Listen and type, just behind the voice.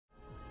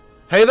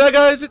Hey there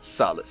guys, it's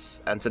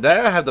Salis, and today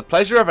I have the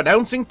pleasure of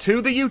announcing to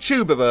the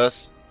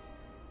YouTuberverse,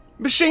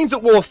 Machines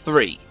at War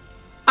 3.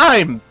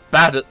 I'm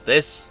bad at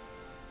this.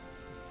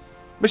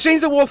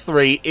 Machines at War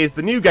 3 is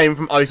the new game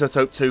from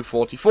Isotope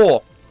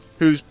 244,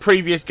 whose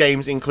previous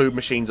games include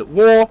Machines at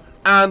War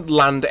and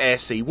Land Air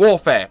Sea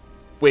Warfare,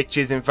 which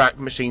is in fact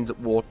Machines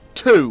at War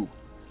 2,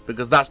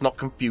 because that's not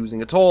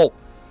confusing at all.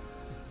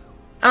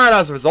 And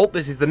as a result,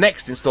 this is the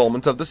next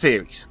installment of the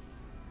series.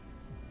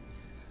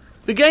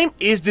 The game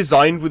is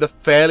designed with a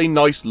fairly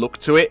nice look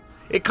to it.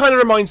 It kind of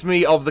reminds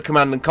me of the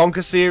Command &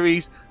 Conquer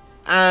series,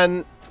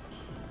 and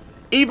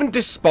even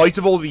despite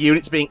of all the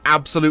units being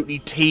absolutely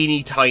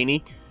teeny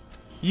tiny,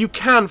 you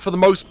can, for the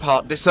most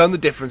part, discern the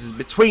differences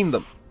between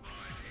them.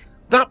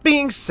 That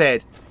being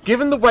said,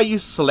 given the way you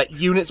select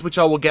units, which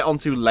I will get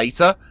onto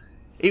later,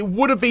 it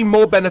would have been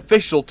more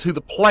beneficial to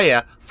the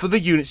player for the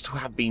units to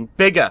have been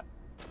bigger.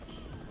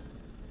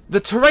 The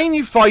terrain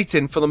you fight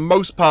in, for the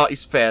most part,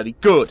 is fairly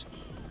good.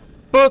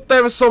 But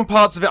there are some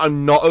parts of it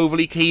I'm not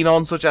overly keen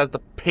on, such as the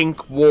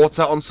pink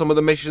water on some of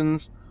the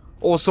missions,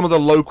 or some of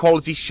the low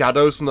quality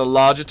shadows from the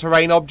larger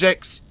terrain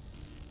objects.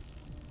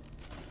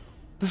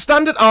 The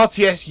standard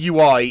RTS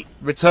UI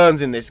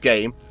returns in this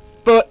game,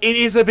 but it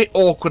is a bit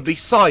awkwardly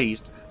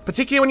sized,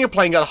 particularly when you're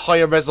playing at a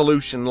higher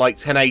resolution like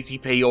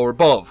 1080p or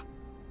above.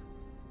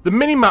 The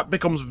minimap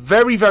becomes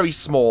very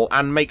small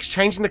and makes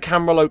changing the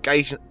camera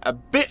location a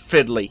bit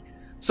fiddly,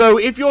 so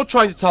if you're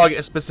trying to target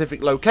a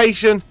specific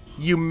location,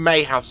 you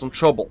may have some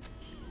trouble.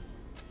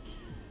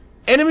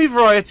 Enemy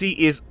variety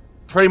is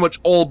pretty much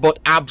all but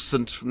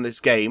absent from this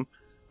game,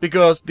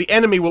 because the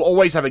enemy will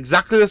always have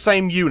exactly the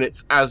same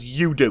units as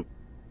you do.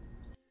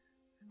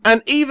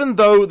 And even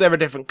though they're a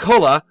different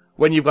colour,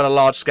 when you've got a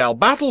large scale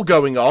battle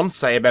going on,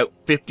 say about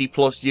 50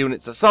 plus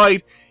units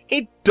aside,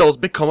 it does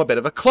become a bit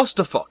of a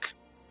clusterfuck.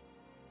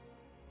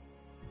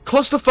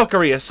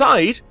 Clusterfuckery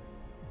aside,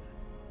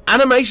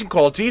 animation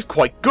quality is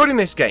quite good in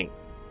this game.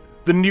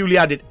 The newly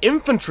added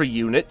infantry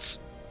units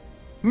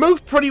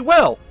move pretty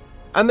well,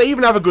 and they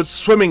even have a good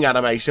swimming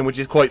animation, which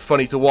is quite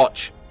funny to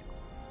watch.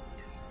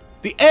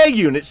 The air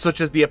units,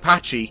 such as the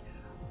Apache,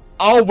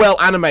 are well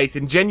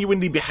animated and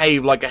genuinely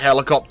behave like a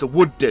helicopter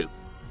would do.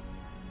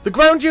 The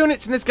ground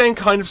units in this game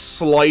kind of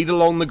slide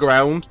along the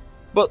ground,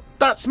 but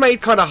that's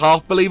made kind of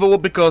half believable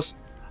because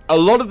a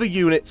lot of the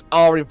units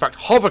are in fact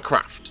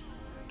hovercraft,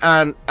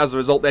 and as a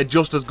result they're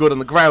just as good on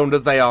the ground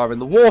as they are in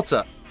the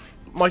water.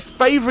 My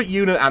favourite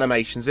unit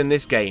animations in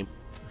this game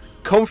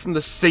come from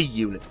the sea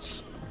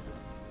units.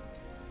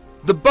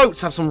 The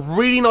boats have some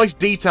really nice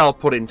detail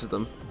put into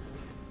them.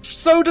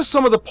 So do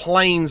some of the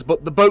planes,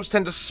 but the boats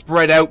tend to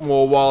spread out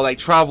more while they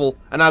travel,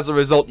 and as a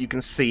result you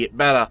can see it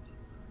better.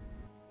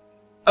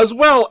 As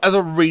well as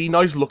a really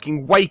nice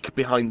looking wake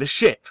behind the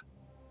ship.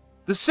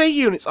 The sea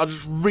units are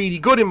just really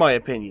good in my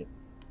opinion.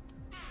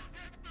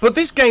 But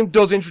this game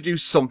does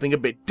introduce something a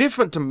bit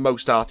different to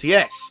most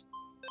RTS.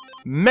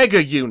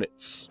 Mega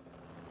units.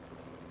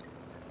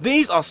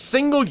 These are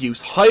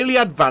single-use, highly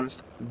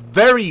advanced,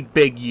 very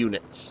big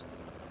units.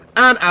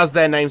 And as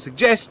their name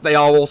suggests, they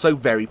are also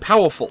very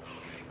powerful.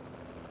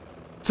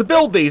 To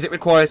build these, it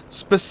requires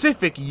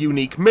specific,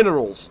 unique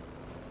minerals.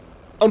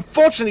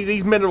 Unfortunately,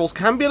 these minerals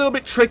can be a little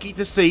bit tricky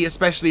to see,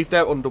 especially if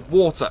they're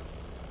underwater.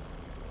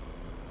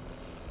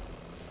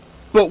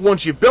 But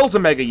once you've built a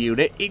mega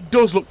unit, it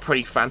does look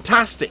pretty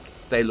fantastic.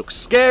 They look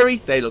scary,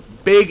 they look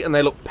big, and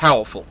they look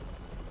powerful.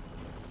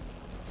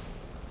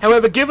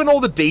 However, given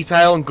all the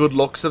detail and good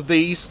looks of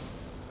these,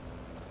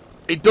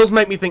 it does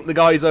make me think the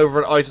guys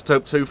over at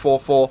Isotope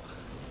 244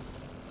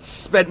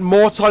 spent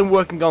more time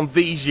working on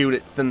these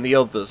units than the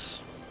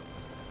others.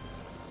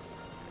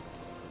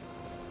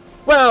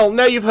 Well,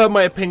 now you've heard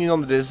my opinion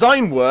on the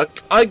design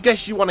work, I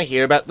guess you want to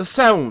hear about the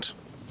sound.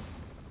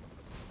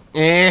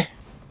 That's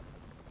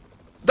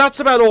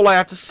about all I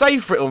have to say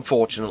for it,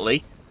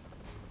 unfortunately.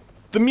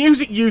 The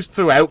music used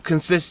throughout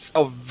consists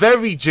of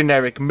very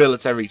generic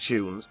military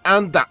tunes,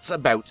 and that's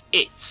about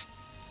it.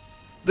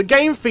 The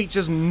game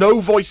features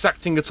no voice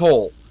acting at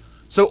all,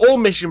 so all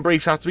mission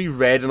briefs have to be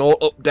read and all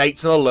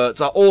updates and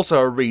alerts are also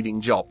a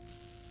reading job.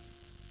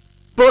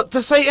 But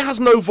to say it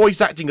has no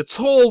voice acting at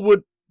all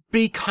would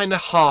be kinda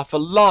half a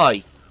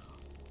lie.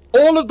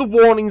 All of the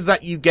warnings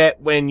that you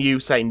get when you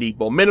say need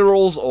more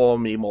minerals or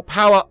need more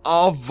power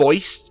are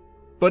voiced,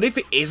 but if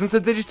it isn't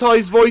a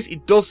digitized voice,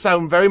 it does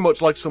sound very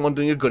much like someone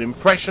doing a good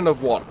impression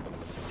of one.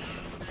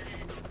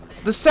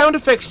 The sound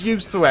effects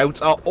used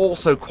throughout are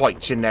also quite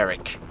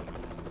generic.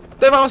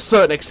 There are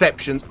certain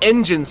exceptions.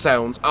 Engine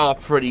sounds are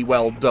pretty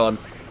well done,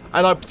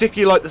 and I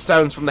particularly like the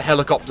sounds from the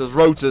helicopter's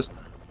rotors,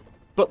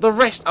 but the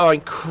rest are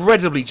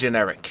incredibly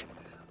generic.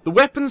 The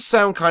weapons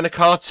sound kinda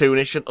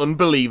cartoonish and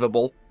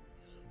unbelievable.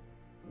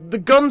 The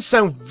guns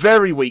sound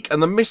very weak,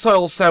 and the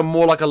missiles sound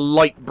more like a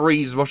light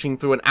breeze rushing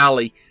through an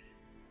alley.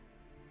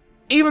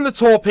 Even the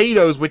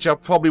torpedoes, which are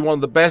probably one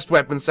of the best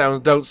weapon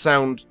sounds, don't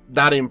sound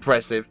that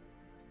impressive.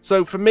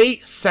 So for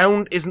me,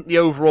 sound isn't the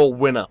overall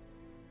winner.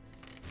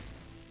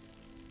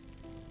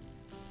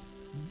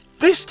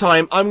 This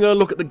time, I'm going to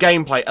look at the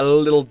gameplay a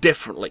little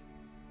differently.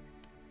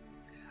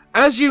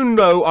 As you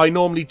know, I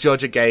normally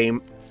judge a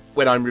game,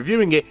 when I'm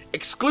reviewing it,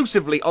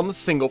 exclusively on the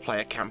single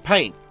player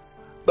campaign.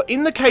 But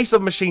in the case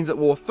of Machines at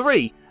War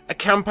 3, a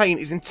campaign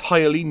is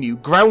entirely new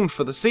ground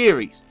for the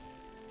series.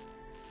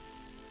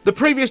 The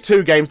previous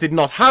 2 games did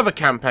not have a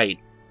campaign,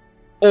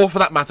 or for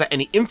that matter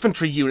any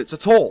infantry units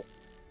at all.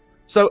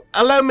 So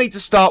allow me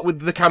to start with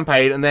the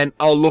campaign and then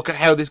I'll look at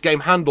how this game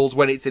handles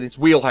when it's in its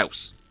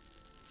wheelhouse.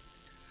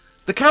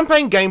 The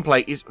campaign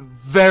gameplay is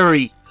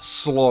very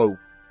slow,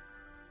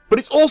 but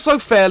it's also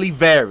fairly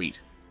varied.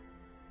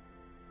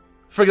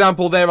 For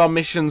example, there are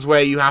missions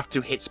where you have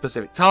to hit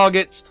specific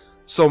targets,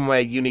 some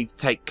where you need to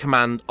take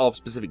command of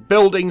specific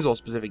buildings or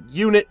specific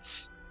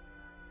units,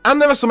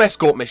 and there are some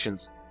escort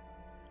missions.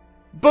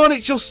 But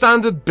it's your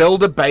standard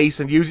build a base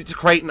and use it to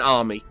create an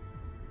army.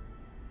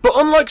 But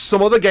unlike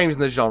some other games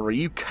in the genre,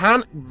 you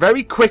can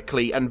very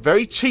quickly and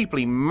very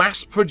cheaply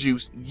mass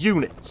produce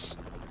units.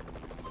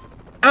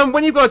 And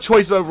when you've got a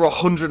choice of over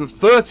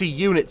 130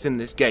 units in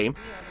this game,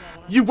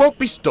 you won't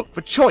be stuck for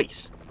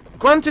choice.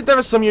 Granted, there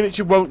are some units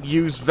you won't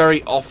use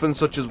very often,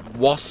 such as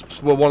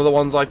wasps were one of the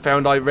ones I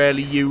found I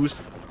rarely used,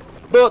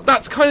 but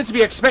that's kind of to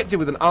be expected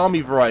with an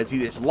army variety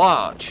this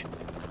large.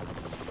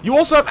 You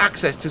also have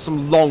access to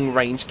some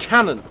long-range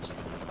cannons.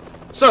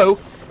 So,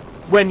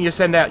 when you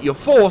send out your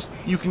force,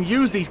 you can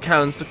use these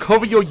cannons to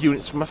cover your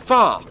units from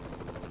afar.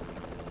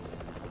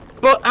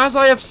 But as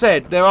I have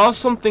said, there are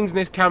some things in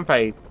this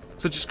campaign,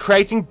 such as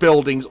creating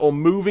buildings or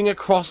moving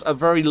across a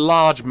very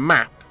large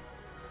map,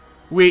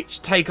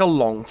 which take a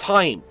long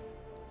time.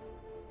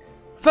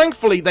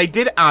 Thankfully, they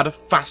did add a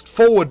fast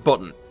forward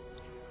button,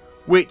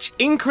 which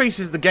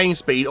increases the game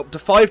speed up to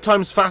 5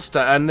 times faster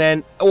and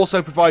then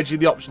also provides you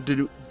the option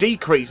to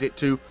decrease it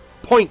to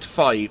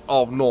 0.5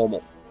 of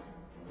normal.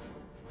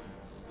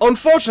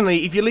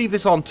 Unfortunately, if you leave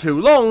this on too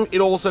long,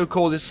 it also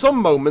causes some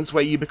moments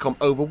where you become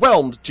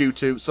overwhelmed due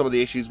to some of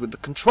the issues with the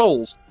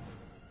controls.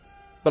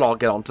 But I'll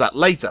get on to that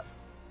later.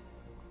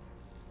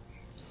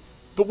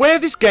 But where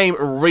this game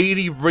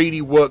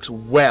really works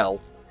well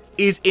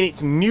is in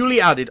its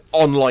newly added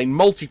online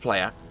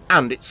multiplayer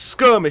and its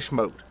skirmish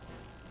mode.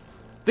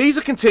 These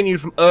are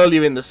continued from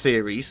earlier in the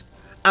series,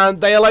 and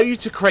they allow you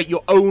to create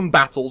your own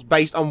battles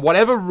based on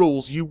whatever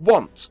rules you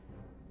want.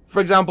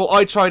 For example,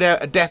 I tried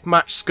out a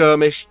deathmatch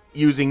skirmish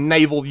using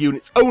naval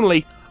units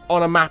only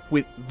on a map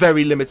with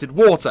very limited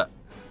water,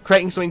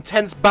 creating some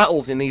intense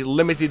battles in these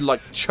limited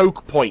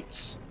choke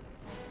points.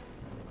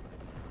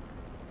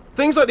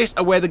 Things like this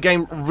are where the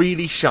game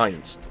really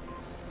shines.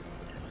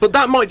 But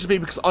that might just be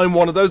because I'm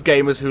one of those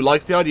gamers who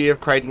likes the idea of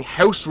creating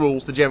house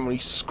rules to generally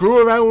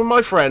screw around with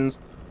my friends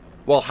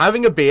while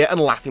having a beer and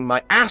laughing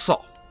my ass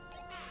off.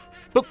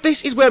 But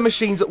this is where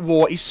Machines at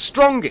War is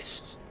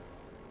strongest.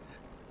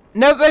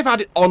 Now that they've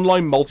added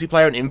online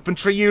multiplayer and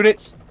infantry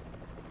units,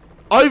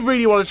 I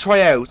really want to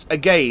try out a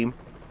game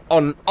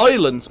on an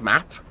islands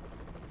map,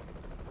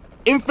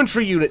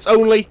 infantry units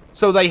only,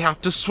 so they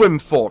have to swim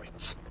for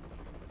it.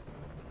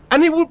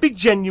 And it would be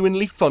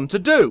genuinely fun to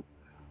do.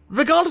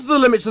 Regardless of the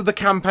limits of the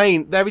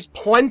campaign, there is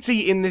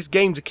plenty in this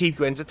game to keep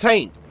you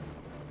entertained.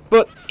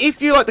 But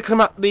if you like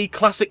the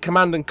classic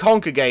Command and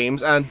Conquer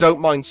games and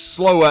don't mind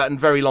slower and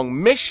very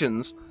long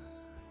missions,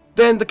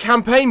 then the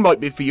campaign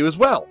might be for you as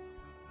well.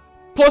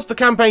 Plus, the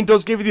campaign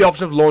does give you the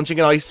option of launching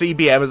an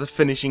ICBM as a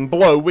finishing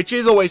blow, which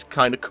is always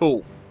kinda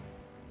cool.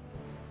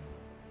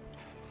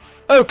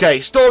 Okay,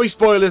 story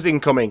spoilers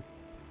incoming.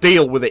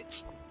 Deal with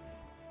it.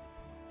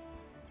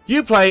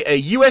 You play a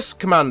US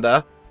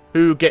commander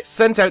who gets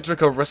sent out to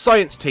recover a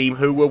science team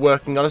who were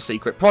working on a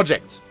secret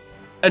project.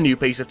 A new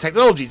piece of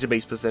technology, to be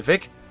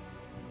specific.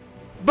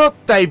 But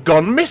they've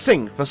gone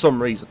missing for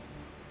some reason.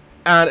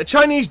 And a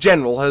Chinese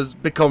general has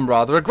become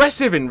rather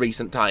aggressive in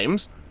recent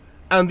times,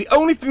 and the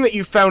only thing that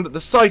you found at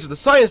the site of the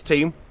science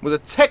team was a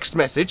text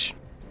message,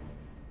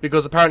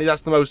 because apparently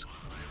that's the most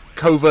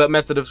covert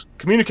method of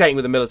communicating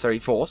with a military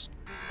force.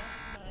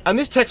 And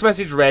this text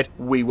message read,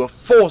 "We were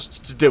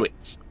forced to do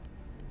it."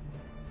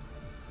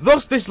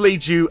 Thus this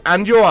leads you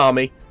and your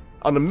army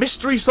on a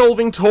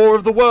mystery-solving tour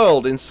of the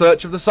world in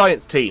search of the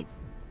science team,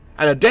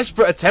 and a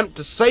desperate attempt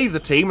to save the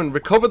team and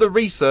recover the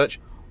research,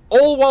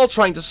 all while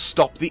trying to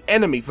stop the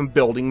enemy from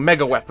building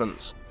mega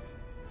weapons.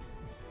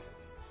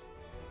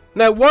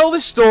 Now, while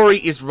this story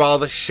is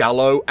rather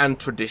shallow and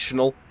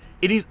traditional,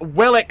 it is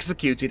well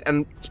executed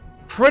and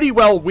pretty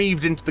well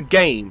weaved into the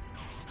game.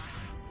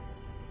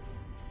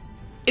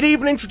 It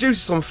even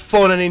introduces some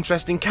fun and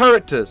interesting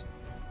characters,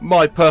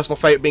 my personal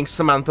favourite being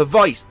Samantha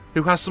Weiss,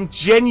 who has some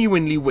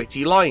genuinely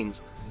witty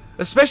lines,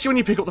 especially when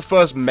you pick up the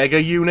first mega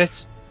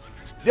unit.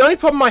 The only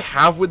problem I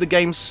have with the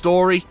game's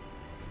story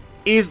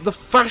is the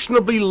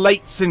fashionably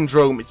late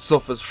syndrome it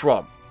suffers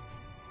from.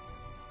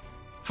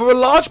 For a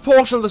large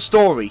portion of the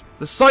story,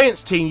 the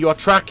science team you are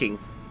tracking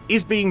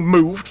is being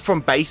moved from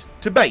base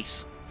to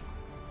base.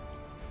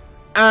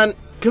 And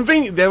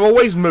conveniently, they're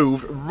always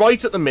moved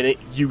right at the minute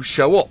you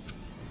show up.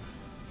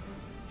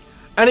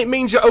 And it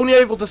means you're only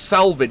able to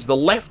salvage the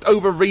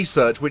leftover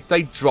research which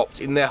they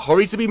dropped in their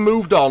hurry to be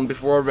moved on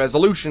before a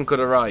resolution could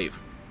arrive.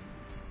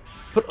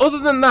 But other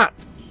than that,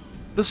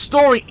 the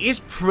story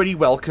is pretty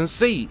well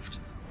conceived,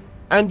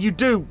 and you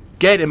do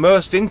get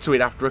immersed into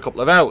it after a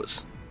couple of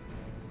hours.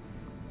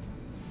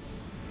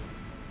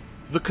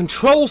 The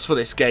controls for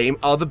this game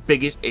are the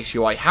biggest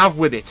issue I have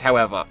with it,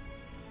 however.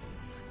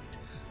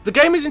 The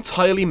game is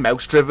entirely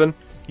mouse-driven,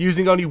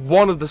 using only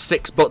one of the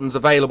 6 buttons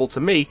available to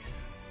me,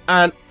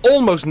 and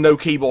almost no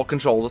keyboard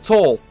controls at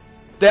all.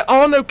 There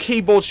are no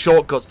keyboard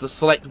shortcuts to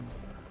select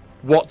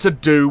what to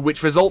do,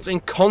 which results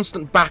in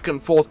constant back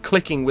and forth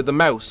clicking with the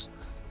mouse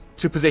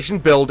to position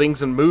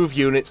buildings and move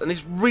units, and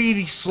this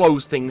really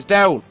slows things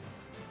down.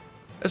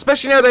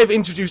 Especially now they've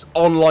introduced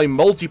online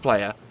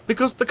multiplayer,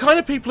 because the kind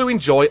of people who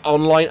enjoy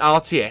online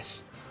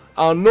RTS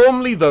are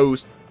normally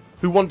those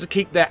who want to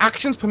keep their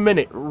actions per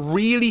minute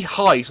really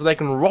high so they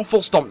can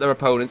ruffle stomp their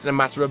opponents in a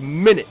matter of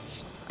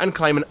minutes and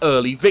claim an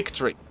early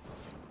victory.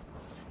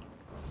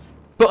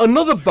 But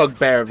another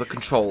bugbear of the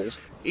controls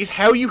is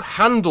how you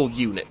handle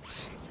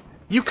units.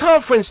 You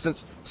can't, for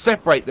instance,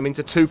 separate them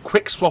into 2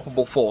 quick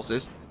swappable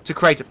forces to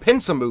create a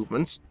pincer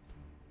movement,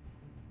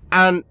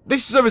 and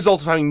this is a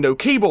result of having no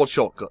keyboard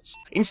shortcuts.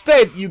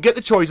 Instead, you get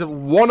the choice of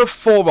one of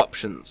 4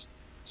 options.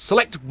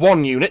 Select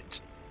one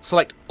unit,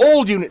 select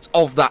all units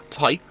of that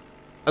type,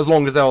 as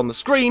long as they're on the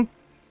screen,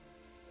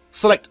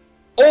 select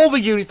all the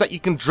units that you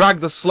can drag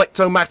the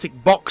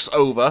Selectomatic box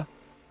over,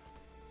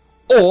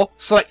 or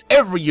select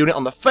every unit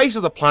on the face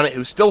of the planet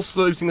who's still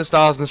saluting the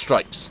stars and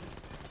stripes.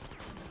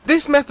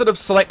 This method of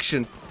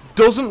selection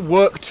doesn't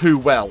work too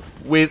well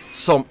with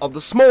some of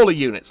the smaller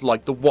units,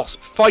 like the Wasp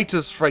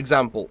Fighters for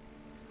example,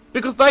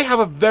 because they have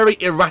a very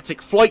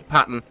erratic flight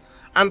pattern,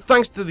 and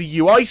thanks to the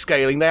UI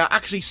scaling they are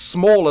actually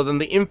smaller than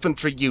the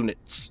infantry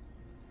units,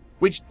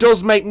 which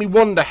does make me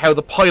wonder how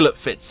the pilot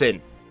fits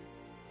in.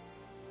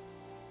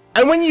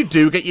 And when you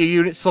do get your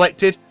units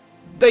selected,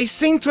 they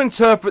seem to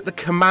interpret the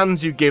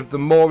commands you give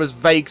them more as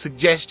vague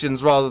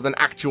suggestions rather than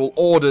actual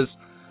orders.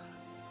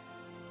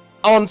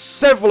 On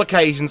several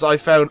occasions I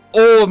found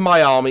all of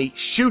my army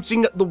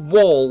shooting at the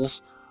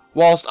walls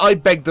whilst I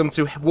begged them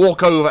to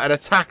walk over and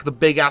attack the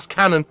big ass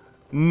cannon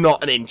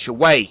not an inch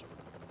away.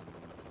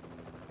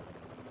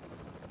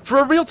 For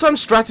a real-time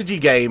strategy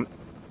game,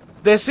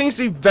 there seems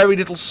to be very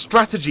little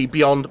strategy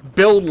beyond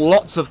build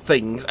lots of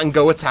things and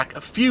go attack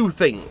a few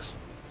things.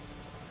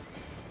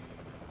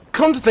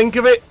 Come to think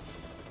of it,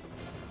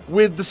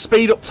 with the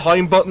speed up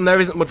time button there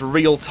isn't much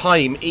real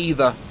time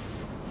either.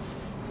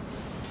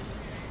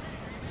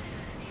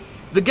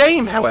 The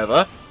game,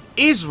 however,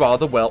 is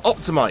rather well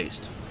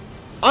optimised.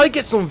 I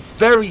get some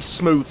very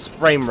smooth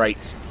frame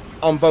rates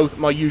on both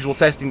my usual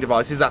testing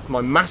devices, that's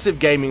my massive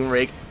gaming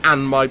rig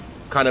and my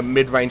kind of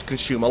mid-range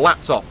consumer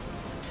laptop.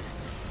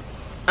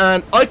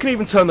 And I can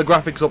even turn the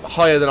graphics up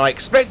higher than I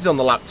expected on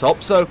the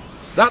laptop, so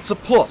that's a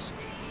plus.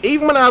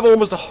 Even when I have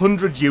almost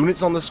 100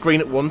 units on the screen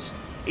at once,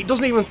 it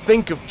doesn't even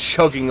think of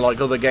chugging like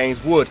other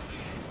games would.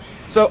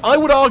 So I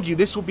would argue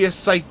this will be a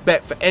safe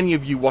bet for any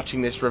of you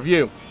watching this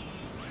review.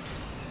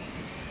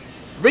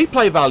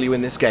 Replay value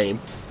in this game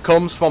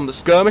comes from the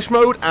skirmish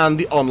mode and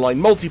the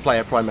online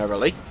multiplayer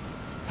primarily.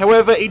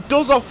 However, it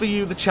does offer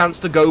you the chance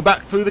to go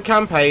back through the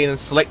campaign and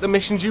select the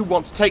missions you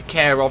want to take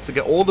care of to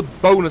get all the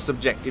bonus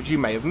objectives you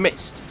may have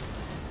missed.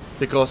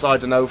 Because, I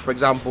don't know, for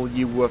example,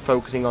 you were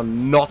focusing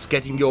on not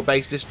getting your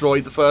base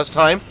destroyed the first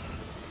time.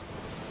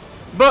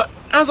 But,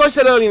 as I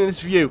said earlier in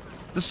this review,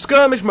 the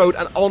skirmish mode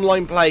and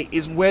online play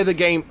is where the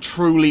game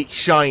truly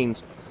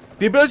shines.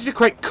 The ability to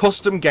create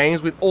custom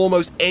games with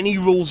almost any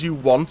rules you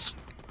want,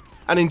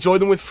 and enjoy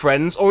them with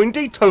friends, or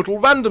indeed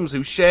total randoms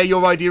who share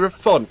your idea of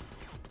fun.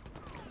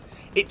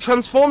 It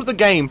transforms the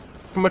game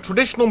from a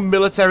traditional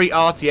military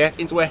RTS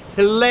into a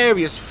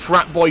hilarious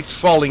frat boy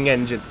trolling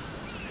engine.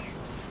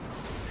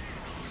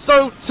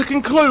 So, to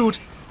conclude,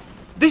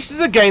 this is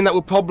a game that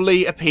will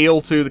probably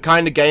appeal to the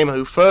kind of gamer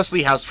who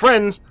firstly has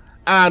friends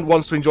and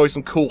wants to enjoy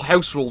some cool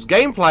house rules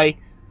gameplay.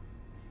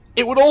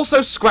 It would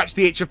also scratch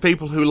the itch of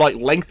people who like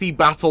lengthy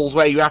battles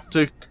where you have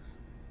to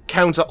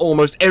counter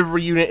almost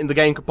every unit in the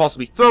game could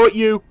possibly throw at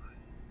you,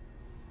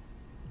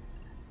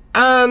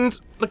 and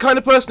the kind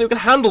of person who can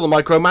handle the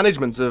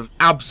micromanagement of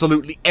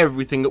absolutely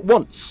everything at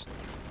once.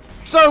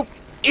 So,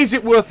 is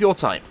it worth your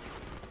time?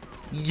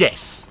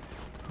 Yes,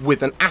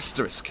 with an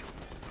asterisk.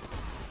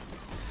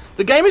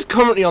 The game is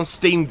currently on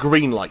Steam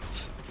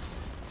Greenlight,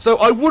 so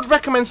I would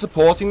recommend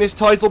supporting this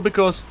title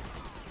because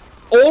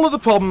all of the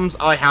problems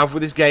I have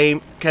with this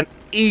game can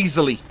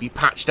easily be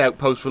patched out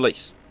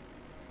post-release.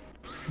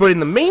 But in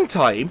the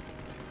meantime,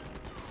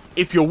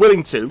 if you're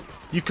willing to,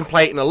 you can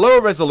play it in a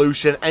lower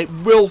resolution and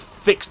it will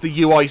fix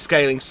the UI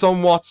scaling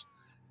somewhat.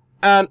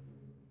 And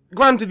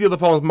granted the other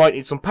problems might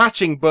need some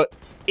patching, but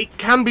it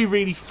can be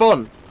really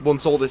fun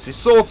once all this is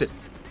sorted.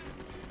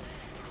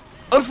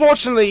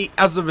 Unfortunately,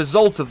 as a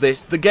result of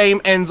this, the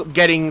game ends up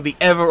getting the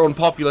ever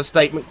unpopular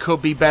statement,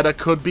 could be better,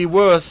 could be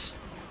worse.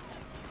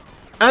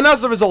 And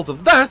as a result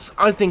of that,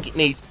 I think it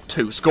needs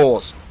 2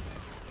 scores.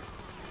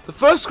 The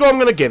first score I'm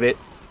going to give it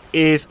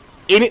is,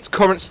 in its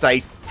current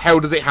state, how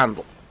does it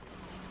handle?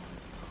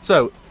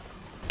 So,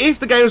 if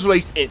the game was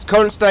released in its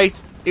current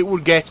state, it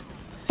would get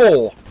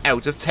 4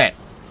 out of 10.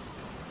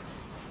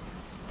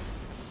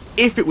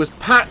 if it was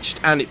patched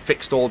and it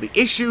fixed all the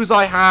issues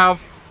I have,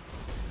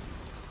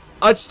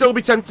 I'd still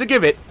be tempted to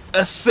give it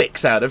a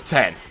 6 out of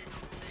 10.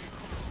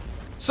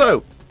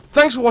 So,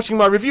 thanks for watching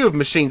my review of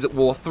Machines at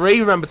War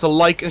 3. Remember to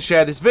like and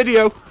share this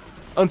video.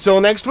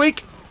 Until next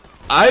week,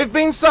 I've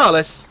been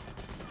Salis.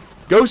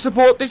 Go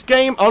support this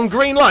game on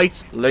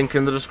Greenlight, link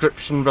in the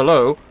description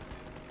below.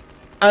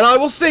 And I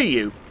will see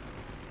you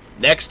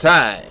next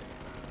time.